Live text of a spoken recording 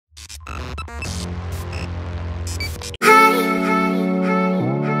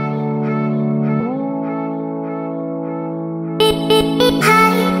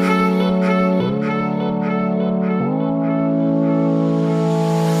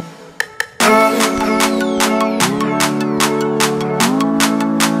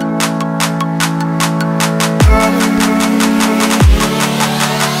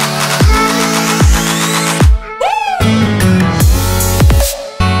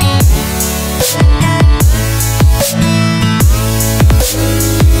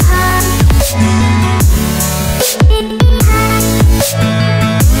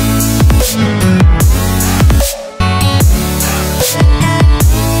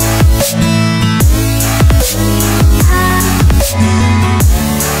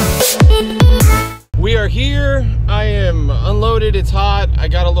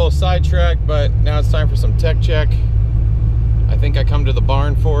sidetracked, but now it's time for some tech check. I think I come to the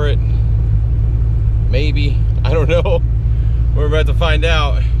barn for it. Maybe, I don't know. We're about to find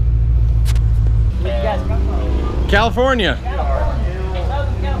out. Where'd you guys come from? California.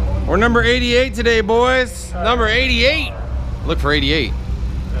 We're number 88 today, boys. Number 88. Look for 88.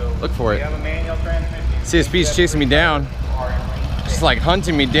 Look for it. CSP's chasing me down. Just like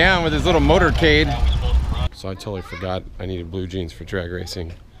hunting me down with his little motorcade. So I totally forgot I needed blue jeans for drag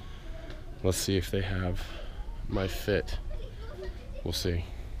racing. Let's see if they have my fit. We'll see.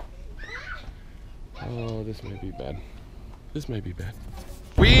 Oh, this may be bad. This may be bad.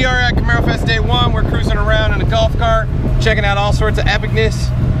 We are at Camaro Fest Day 1. We're cruising around in a golf cart, checking out all sorts of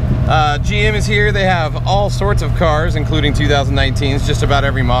epicness. GM is here. They have all sorts of cars, including 2019s, just about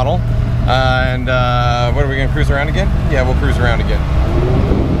every model. What are we gonna cruise around again? Yeah, we'll cruise around again.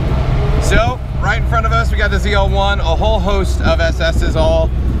 So, right in front of us, we got the ZL1, a whole host of SS's all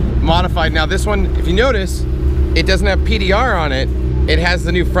modified. Now this one, if you notice, it doesn't have PDR on it. It has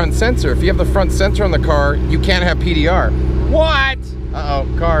the new front sensor. If you have the front sensor on the car, you can't have PDR. What? Uh-oh,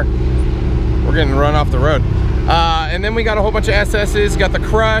 car. We're getting run off the road. And then we got a whole bunch of SS's. Got the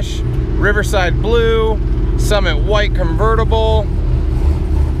Crush, Riverside Blue, Summit White convertible.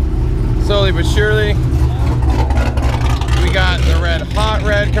 Slowly but surely. We got the Red Hot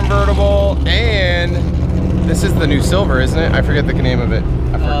Red convertible, and this is the new silver, isn't it? I forget the name of it.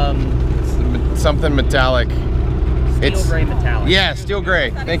 It's something metallic. Steel gray metallic. Yeah, steel gray.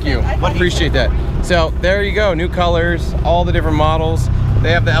 Thank you. Appreciate that. So there you go. New colors, all the different models.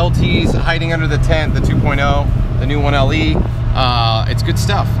 They have the LTs hiding under the tent, the 2.0, the new 1LE. It's good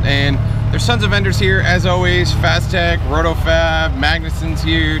stuff. And there's tons of vendors here, as always. Fastech, RotoFab, Magnuson's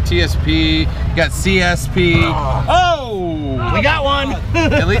here, TSP, you got CSP. Oh! We got one!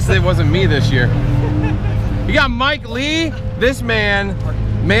 At least it wasn't me this year. You got Mike Lee, this man,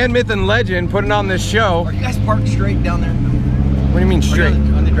 myth, and legend, putting on this show. Are you guys parked straight down there? What do you mean straight?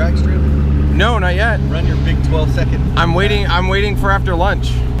 On the drag strip? No, not yet. Run your big 12-second. I'm waiting for after lunch.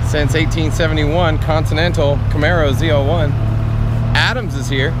 Since 1871, Continental Camaro ZL1. Adams is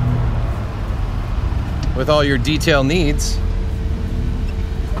here with all your detail needs.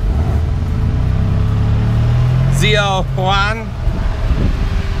 ZL1.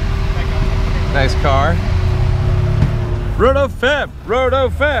 Nice car. RotoFab,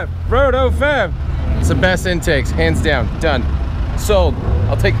 RotoFab, RotoFab. It's the best intakes, hands down. Done. Sold.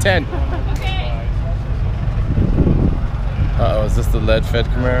 I'll take 10. Uh-oh, is this the LeadFed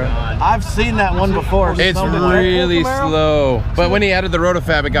Camaro? I've seen that one before. It's really slow. But when he added the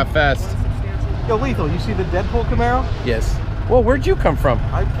RotoFab, it got fast. Yo, Lethal, you see the Deadpool Camaro? Yes. Well, where'd you come from?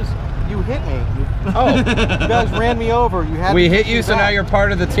 You hit me. Oh. You guys ran me over. You had we hit you, so now you're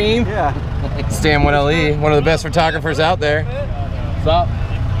part of the team? Yeah. Stan 1LE, one of the best photographers out there. What's up?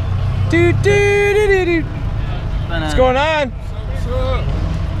 What's going on?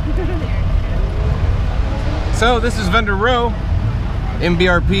 So this is Vendor Row.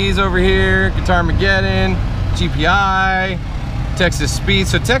 MBRP's over here, Guitar Mageddon, GPI, Texas Speed.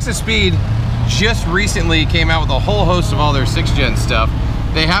 So Texas Speed just recently came out with a whole host of all their 6th gen stuff.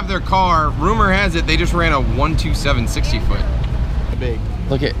 They have their car, rumor has it, they just ran a 127 60 foot. Big.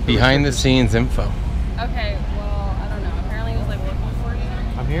 Look at behind the scenes info. Okay, well, I don't know. Apparently he was like looking for you.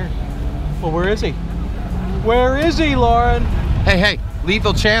 I'm here. Well, where is he? Where is he, Lauren? Hey,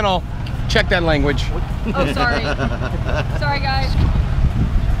 Lethal Channel. Check that language. Oh, sorry. Sorry, guys.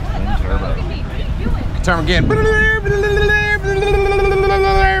 Guitar again.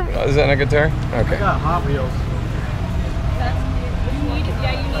 Is that a guitar? Okay. I got Hot Wheels.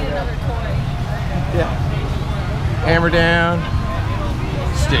 You need another toy. Yeah. Hammer down.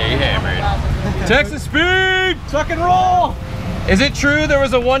 Stay hammered. Texas Speed! Tuck and roll! Is it true there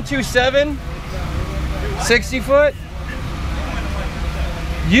was a 127 60 foot?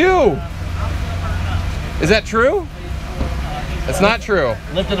 You! Is that true? It's not true.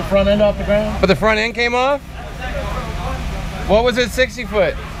 Lifted the front end off the ground. But the front end came off? What was it 60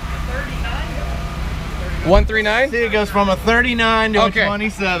 foot? 139? See, it goes from a 39 to Okay. a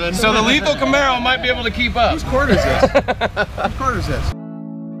 27. So the Lethal Camaro might be able to keep up. Whose quarter is this? Whose quarter is this?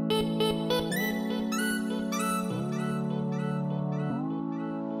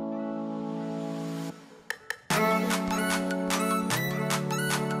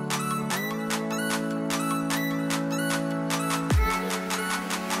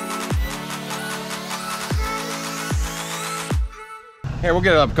 Here, we'll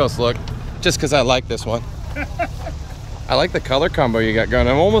get an up close look, just because I like this one. I like the color combo you got going.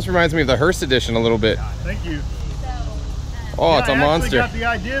 It almost reminds me of the Hearst edition a little bit. Thank you. Oh, it's a monster. I actually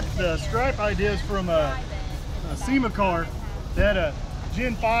got the stripe ideas from a SEMA car. They had a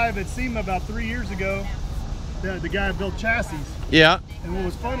Gen 5 at SEMA about 3 years ago. The guy built chassis. Yeah. And what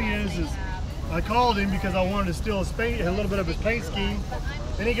was funny is I called him because I wanted to steal his paint, a little bit of his paint scheme.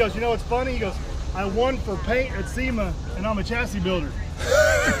 And he goes, you know what's funny? He goes, I won for paint at SEMA and I'm a chassis builder.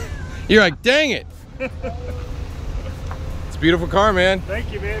 You're like, dang it. It's a beautiful car, man.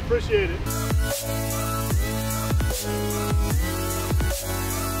 Thank you, man. Appreciate it.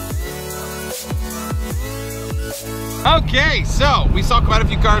 Okay, so we saw quite a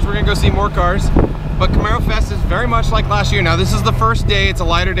few cars. We're gonna go see more cars. But Camaro Fest is very much like last year. Now this is the first day. It's a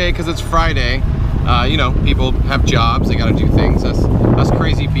lighter day because it's Friday. You know, people have jobs. They gotta do things. Us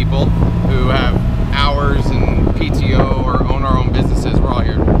crazy people who have hours and PTO or own our own businesses, we're all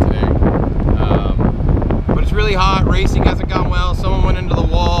here today. But it's really hot. Racing hasn't gone well. Someone went into the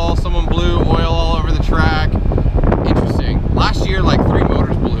wall. Someone blew oil all over the track. Interesting. Last year, like 3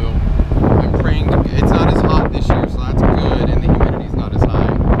 motors blew. I'm praying it's not as hot this year, so that's good, and the humidity's not as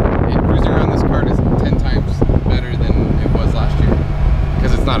high. And cruising around this car is 10 times better than it was last year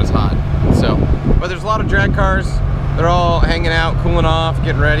because it's not as hot. So, but there's a lot of drag cars. They're all hanging out, cooling off,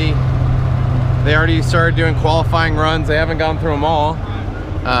 getting ready. They already started doing qualifying runs. They haven't gone through them all,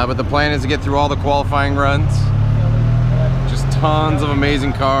 but the plan is to get through all the qualifying runs. Just tons of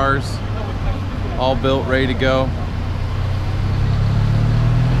amazing cars, all built, ready to go.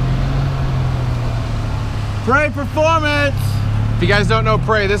 Prey Performance! If you guys don't know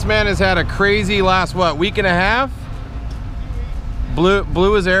Prey, this man has had a crazy last, what, week and a half?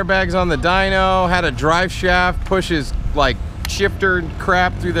 Blew his airbags on the dyno, had a drive shaft, push his like shifter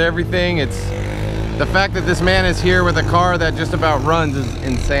crap through everything. It's the fact that this man is here with a car that just about runs is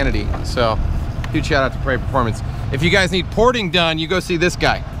insanity. So, huge shout out to Prey Performance. If you guys need porting done, you go see this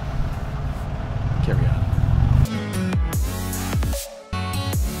guy. Carry on.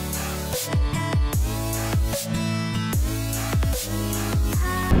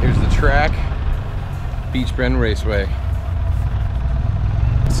 Here's the track, Beach Bend Raceway.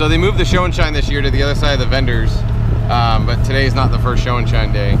 So they moved the show and shine this year to the other side of the vendors, but today is not the first show and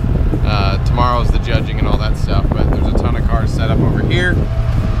shine day. Tomorrow's the judging and all that stuff, but there's a ton of cars set up over here.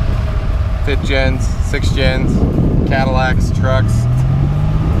 5th gens, 6th gens, Cadillacs, trucks.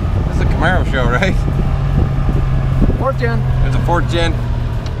 This is a Camaro show, right? 4th gen. There's a 4th gen.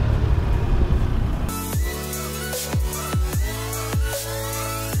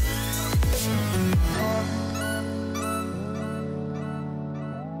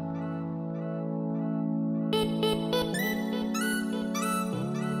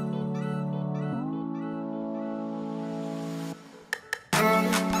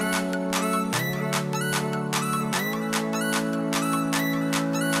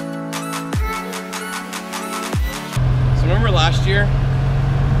 Remember last year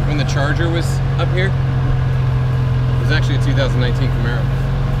when the Charger was up here? It was actually a 2019 Camaro.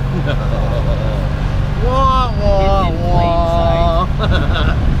 Wah, wah, wah.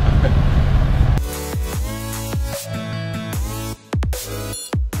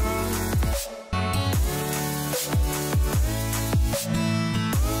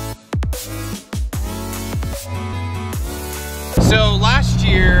 So last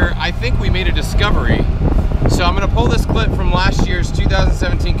year, I think we made a discovery. So I'm gonna pull this clip from last year's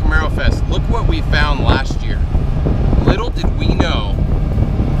 2017 Camaro Fest. Look what we found last year. Little did we know.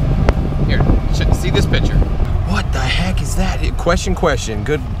 Here, see this picture. What the heck is that? Question.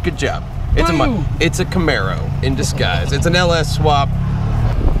 Good job. It's a Camaro in disguise. It's an LS swap.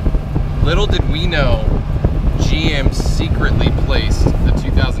 Little did we know GM secretly placed the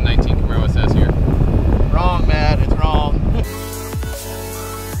 2019 Camaro SS here. Wrong, Matt. It's wrong.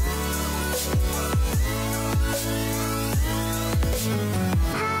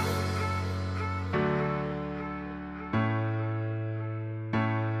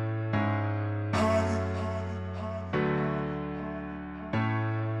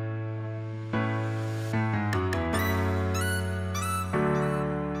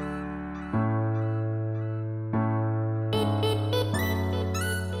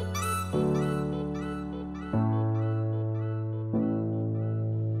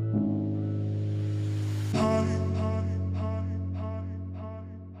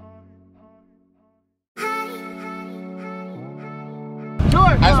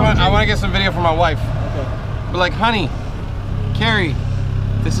 I want to get some video for my wife. Okay. But like, honey, Carrie,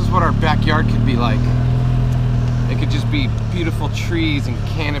 this is what our backyard could be like. It could just be beautiful trees and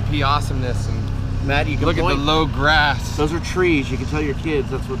canopy awesomeness, and Matt, you can look at the low grass. Those are trees. You can tell your kids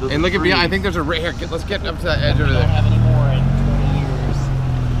that's what those are. And look at trees. behind. I think there's a right here. Let's get up to that edge over We there. don't have any more in 20 years.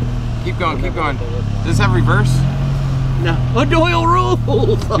 Keep going, keep going. Does this have reverse? No. Oh, Doyle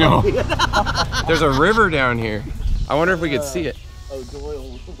rules. No. There's a river down here. I wonder if we could see it. Oh,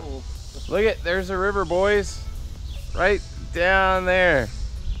 Doyle. Look at, there's a river, boys. Right down there.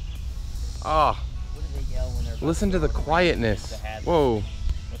 Oh. What do they yell when they're Listen to the quietness. Whoa.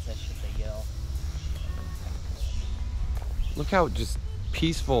 What's that shit they yell? Look how just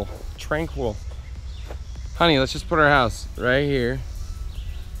peaceful, tranquil. Honey, let's just put our house right here.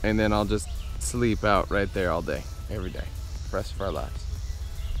 And then I'll just sleep out right there all day, every day, the rest of our lives.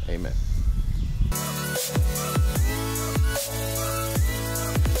 Amen.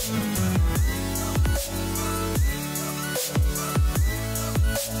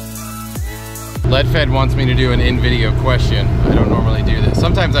 LeadFed wants me to do an in-video question. I don't normally do this.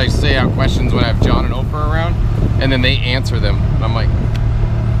 Sometimes I say out questions when I have John and Oprah around, and then they answer them. And I'm like,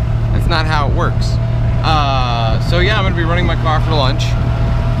 that's not how it works. So yeah, I'm gonna be running my car for lunch,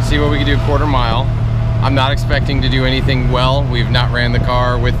 see what we can do quarter mile. I'm not expecting to do anything well. We've not ran the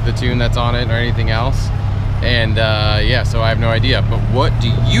car with the tune that's on it or anything else. And yeah, so I have no idea. But what do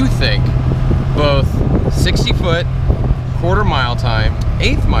you think both 60 foot, quarter mile time,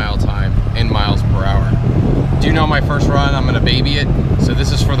 1/8 mile time, and miles per hour? Do you know my first run? I'm gonna baby it. So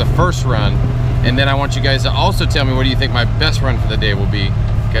this is for the first run. And then I want you guys to also tell me what do you think my best run for the day will be.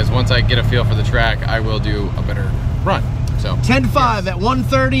 Because once I get a feel for the track, I will do a better run. So 10.5 at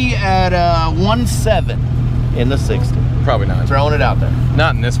 130 at 1.7 in the 60. Probably not. Throwing it out there.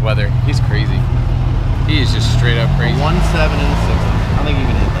 Not in this weather. He's crazy. He is just straight up crazy. 1.7 in the 60. I think you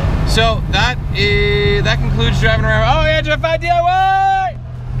can hit that. So that concludes driving around. Oh yeah, Gen 5 DIY!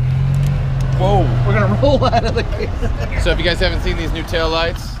 Whoa. We're gonna roll out of the gate. So if you guys haven't seen these new tail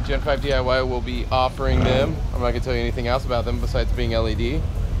lights, Gen 5 DIY will be offering them. I'm not gonna tell you anything else about them besides being LED.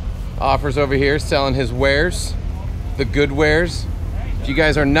 Offers over here, selling his wares, the good wares. If you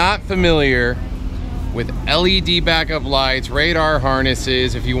guys are not familiar with LED backup lights, radar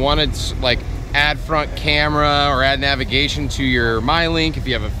harnesses, if you wanted like add front camera or add navigation to your MyLink, if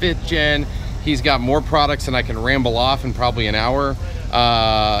you have a 5th gen, he's got more products than I can ramble off in probably an hour.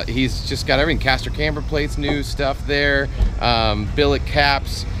 He's just got everything, caster camber plates, new stuff there, billet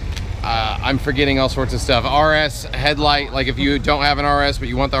caps. I'm forgetting all sorts of stuff. RS headlight, like if you don't have an RS but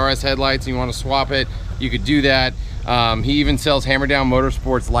you want the RS headlights and you want to swap it, you could do that. He even sells Hammer Down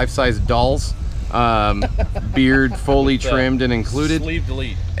Motorsports life-size dolls, beard fully trimmed and included. Sleeve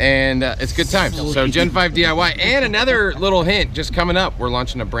delete. And it's good times. So Gen 5 DIY. And another little hint just coming up, we're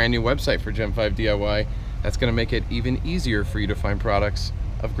launching a brand new website for Gen 5 DIY. That's going to make it even easier for you to find products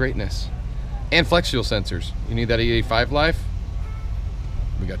of greatness. And flex fuel sensors. You need that E85 life?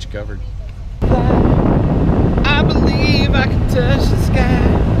 We got you covered. I believe I can touch the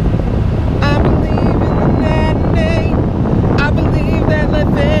sky. I believe in the night and day. I believe that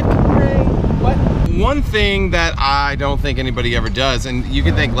LeadFed can rain. What? One thing that I don't think anybody ever does, and you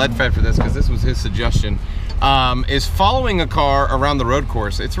can thank LeadFed for this because this was his suggestion, is following a car around the road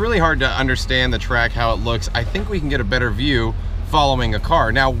course. It's really hard to understand the track, how it looks. I think we can get a better view following a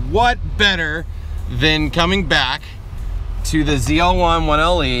car. Now, what better than coming back to the ZL1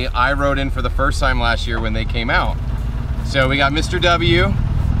 1LE I rode in for the first time last year when they came out. So we got Mr. W.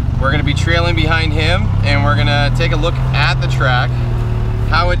 We're gonna be trailing behind him and we're gonna take a look at the track,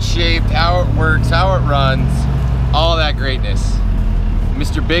 how it's shaped, how it works, how it runs, all that greatness.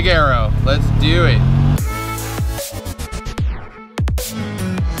 Mr. Big Arrow, let's do it.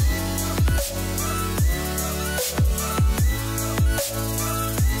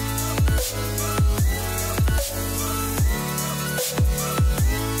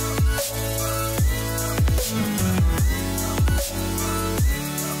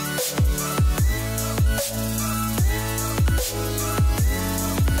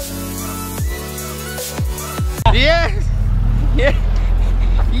 Yes!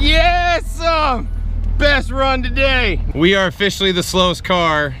 Yes! Best run today! We are officially the slowest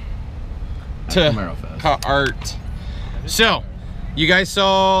car to Camaro Fest. art. So, you guys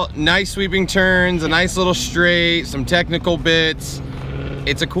saw nice sweeping turns, a nice little straight, some technical bits.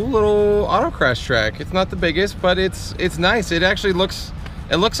 It's a cool little autocross track. It's not the biggest, but it's nice. It actually looks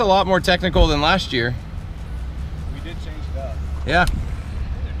a lot more technical than last year. We did change it up. Yeah.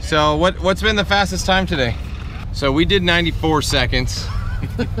 So what's been the fastest time today? So we did 94 seconds.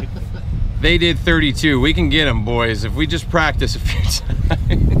 They did 32. We can get them, boys, if we just practice a few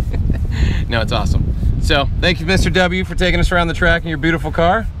times. No, it's awesome. So thank you, Mr. W, for taking us around the track in your beautiful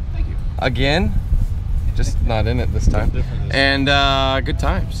car. Thank you. Again, just not in it this time. And good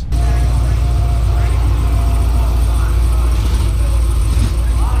times.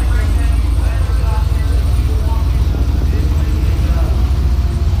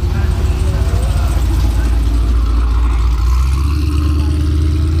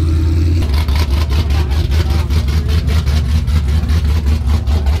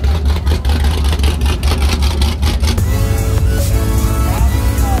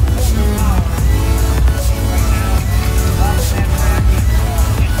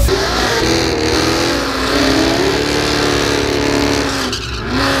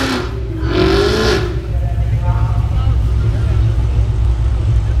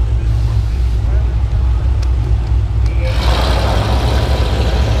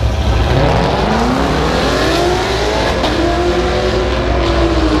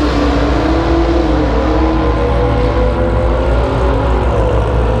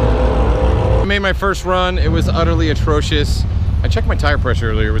 made my first run. It was utterly atrocious. I checked my tire pressure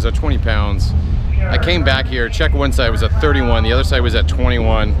earlier, it was at 20 pounds. I came back here, checked one side was at 31, the other side was at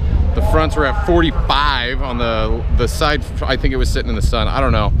 21. The fronts were at 45 on the side, I think it was sitting in the sun, I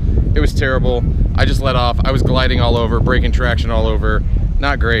don't know. It was terrible. I just let off. I was gliding all over, braking traction all over.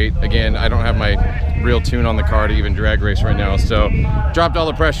 Not great. Again, I don't have my real tune on the car to even drag race right now. So dropped all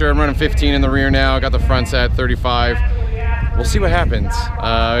the pressure. I'm running 15 in the rear now. Got the fronts at 35. We'll see what happens.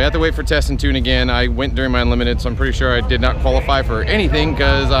 We have to wait for test and tune again. I went during my unlimited, so I'm pretty sure I did not qualify for anything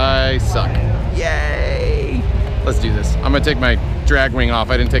because I suck. Yay! Let's do this. I'm gonna take my drag wing off.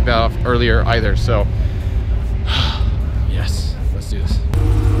 I didn't take that off earlier either, so yes, let's do this.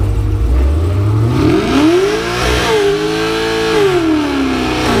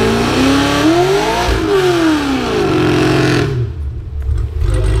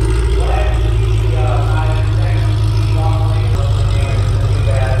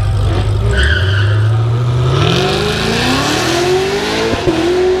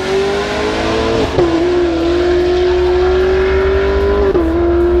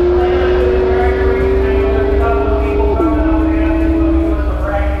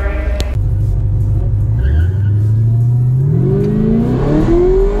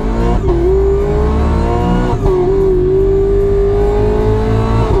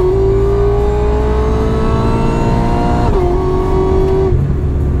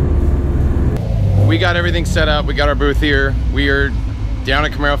 Got everything set up. We got our booth here. We are down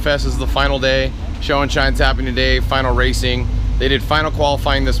at Camaro Fest. This is the final day. Show and shine's happening today. Final racing. They did final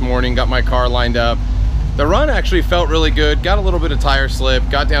qualifying this morning. Got my car lined up. The run actually felt really good. Got a little bit of tire slip.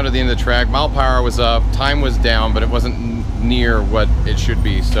 Got down to the end of the track. Mile power was up. Time was down, but it wasn't near what it should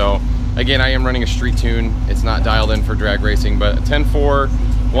be. So again, I am running a street tune. It's not dialed in for drag racing, but 10.4,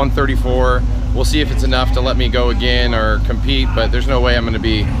 134. We'll see if it's enough to let me go again or compete, but there's no way I'm going to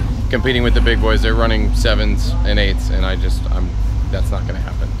be competing with the big boys. They're running 7s and 8s, and that's not gonna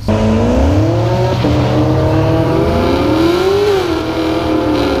happen.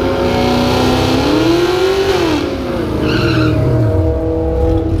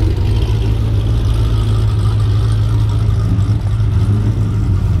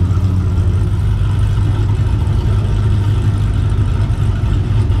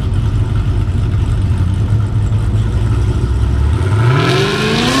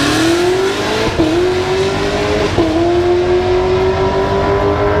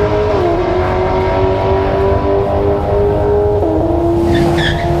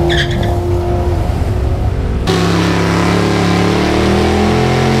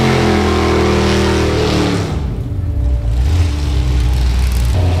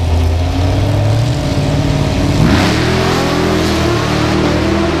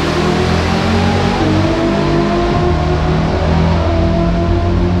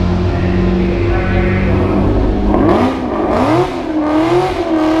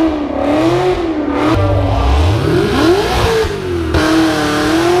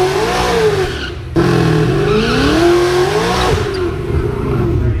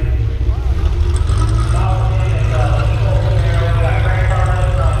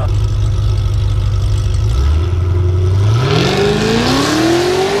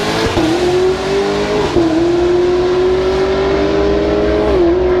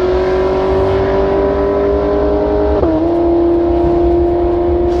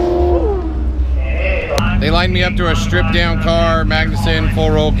 Lined me up to a stripped down car, Magnuson, full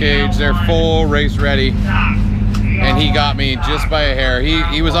roll cage, they're full race ready, and he got me just by a hair.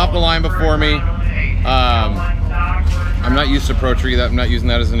 He was off the line before me. I'm not used to Pro Tree, I'm not using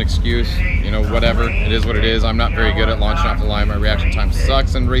that as an excuse, you know, whatever, it is what it is. I'm not very good at launching off the line. My reaction time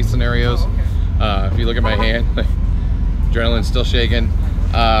sucks in race scenarios. If you look at my hand, adrenaline's still shaking,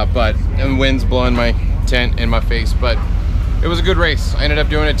 and wind's blowing my tent in my face, but it was a good race. I ended up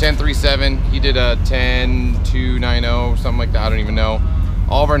doing a 10.37. He did a 10.290, something like that, I don't even know.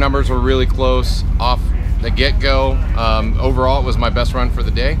 All of our numbers were really close off the get-go. Overall, it was my best run for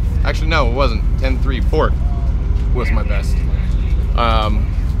the day. Actually, no, it wasn't. 10.34 was my best.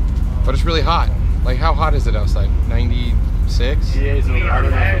 But it's really hot. Like, how hot is it outside? 96?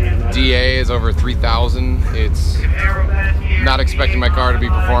 DA is over 3,000. It's not expecting my car to be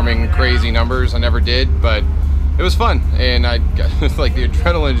performing crazy numbers. I never did, but it was fun, and I got, like, the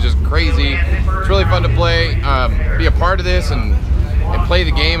adrenaline is just crazy. It's really fun to play, be a part of this, and play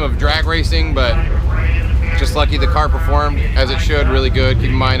the game of drag racing. But just lucky the car performed as it should, really good. Keep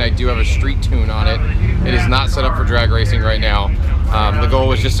in mind, I do have a street tune on it. It is not set up for drag racing right now. The goal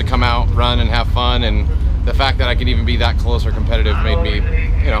was just to come out, run, and have fun, and the fact that I could even be that close or competitive made me,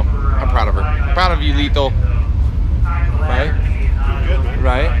 you know, I'm proud of her. I'm proud of you, Lethal. Right?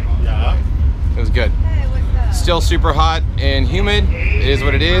 Right? Yeah. still super hot and humid. It is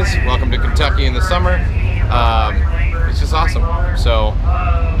what it is. Welcome to Kentucky in the summer. It's just awesome. So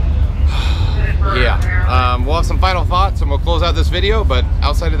yeah, we'll have some final thoughts and we'll close out this video, but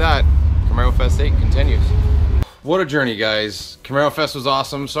outside of that, Camaro Fest 8 continues. What a journey, guys. Camaro Fest was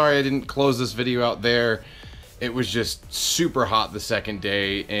awesome. Sorry I didn't close this video out there. It was just super hot the second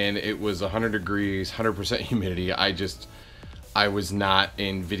day and it was 100 degrees, 100% humidity. I was not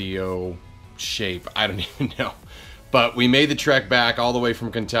in video shape. I don't even know. But we made the trek back all the way from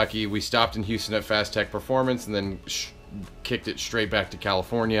Kentucky. We stopped in Houston at Fast Tech Performance and then kicked it straight back to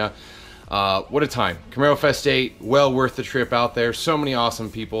California. What a time. Camaro Fest 8, well worth the trip out there. So many awesome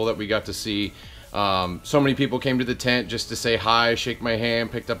people that we got to see. So many people came to the tent just to say hi, shake my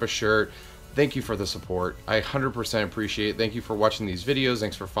hand, picked up a shirt. Thank you for the support. I 100% appreciate it. Thank you for watching these videos.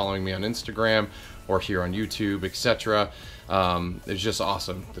 Thanks for following me on Instagram or here on YouTube, etc. It's just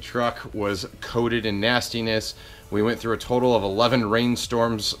awesome. The truck was coated in nastiness. We went through a total of 11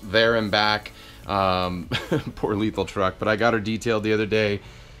 rainstorms there and back. Poor Lethal truck, but I got her detailed the other day.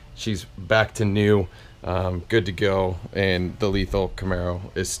 She's back to new, good to go, and the Lethal Camaro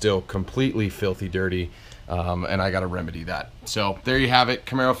is still completely filthy dirty. And I got to remedy that. So there you have it,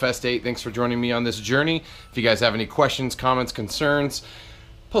 Camaro Fest 8. Thanks for joining me on this journey. If you guys have any questions, comments, concerns,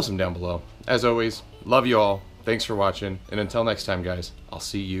 post them down below. As always, love you all. Thanks for watching. And until next time, guys, I'll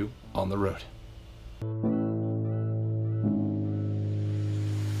see you on the road.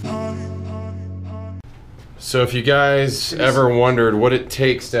 So if you guys ever wondered what it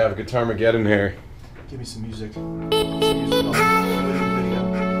takes to have Guitarmageddon here. Give me some music. Sorry,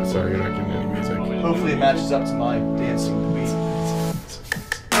 you're not getting any music. Hopefully it matches up to my dancing beat.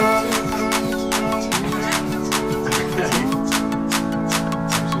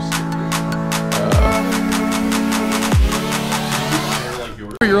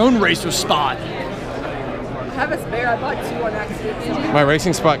 For your own racer spot. I have a spare. I bought 2 on accident. My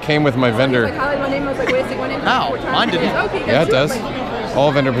racing spot came with my vendor. Like, my name was like, wait a second, my name Ow, 4 times. mine didn't. Okay, Yeah, it does.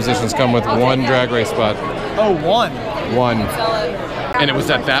 All vendor positions come with one drag race spot. Oh, one. One. And it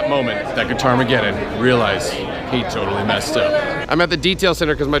was at that moment that Guitarmageddon realized he totally messed up. I'm at the detail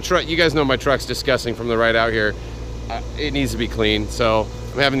center because my truck, you guys know my truck's disgusting from the ride out here. It needs to be clean, so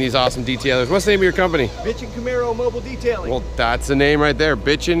I'm having these awesome detailers. What's the name of your company? Bitchin' Camaro Mobile Detailing. Well, that's the name right there.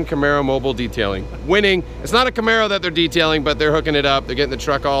 Bitchin' Camaro Mobile Detailing. Winning. It's not a Camaro that they're detailing, but they're hooking it up. They're getting the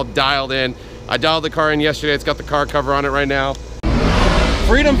truck all dialed in. I dialed the car in yesterday. It's got the car cover on it right now.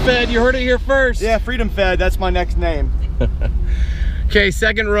 Freedom Fed, you heard it here first. Yeah, Freedom Fed, that's my next name. Okay,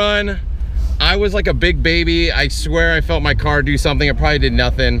 second run. I was like a big baby. I swear I felt my car do something. It probably did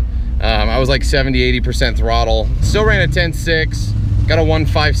nothing. I was like 70–80% throttle. Still ran a 10.6. Got a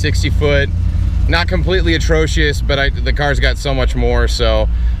 1.560 foot. Not completely atrocious, but the car's got so much more. So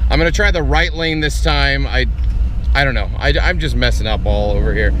I'm gonna try the right lane this time. I don't know. I'm just messing up all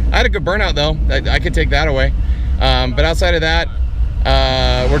over here. I had a good burnout though. I could take that away. But outside of that,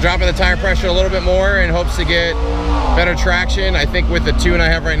 we're dropping the tire pressure a little bit more in hopes to get better traction. I think with the tune I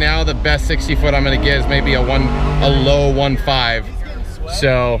have right now, the best 60 foot I'm gonna get is maybe a low 1.5.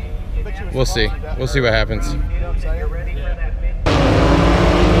 So we'll see. We'll see what happens.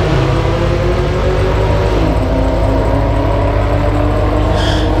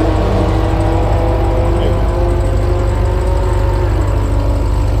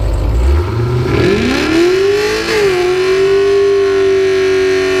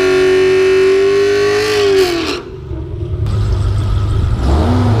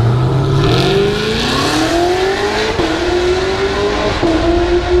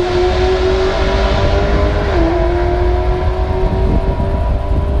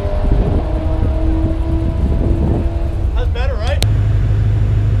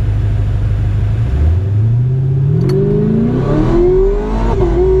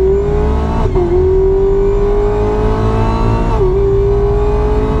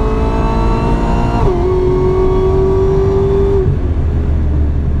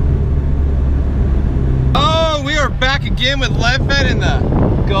 With LeadFed in the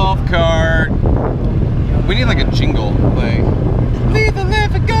golf cart. We need like a jingle playing. Leave the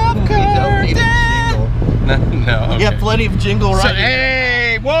LeadFed golf cart. No, okay. You got plenty of jingle right here.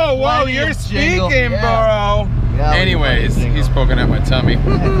 Hey, whoa, you're speaking, yeah. bro. Yeah, anyways, he's poking at my tummy.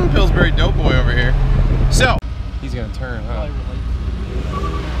 Pillsbury dope boy over here. So, he's gonna turn, huh?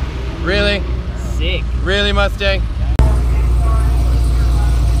 Really? Sick. Really, Mustang?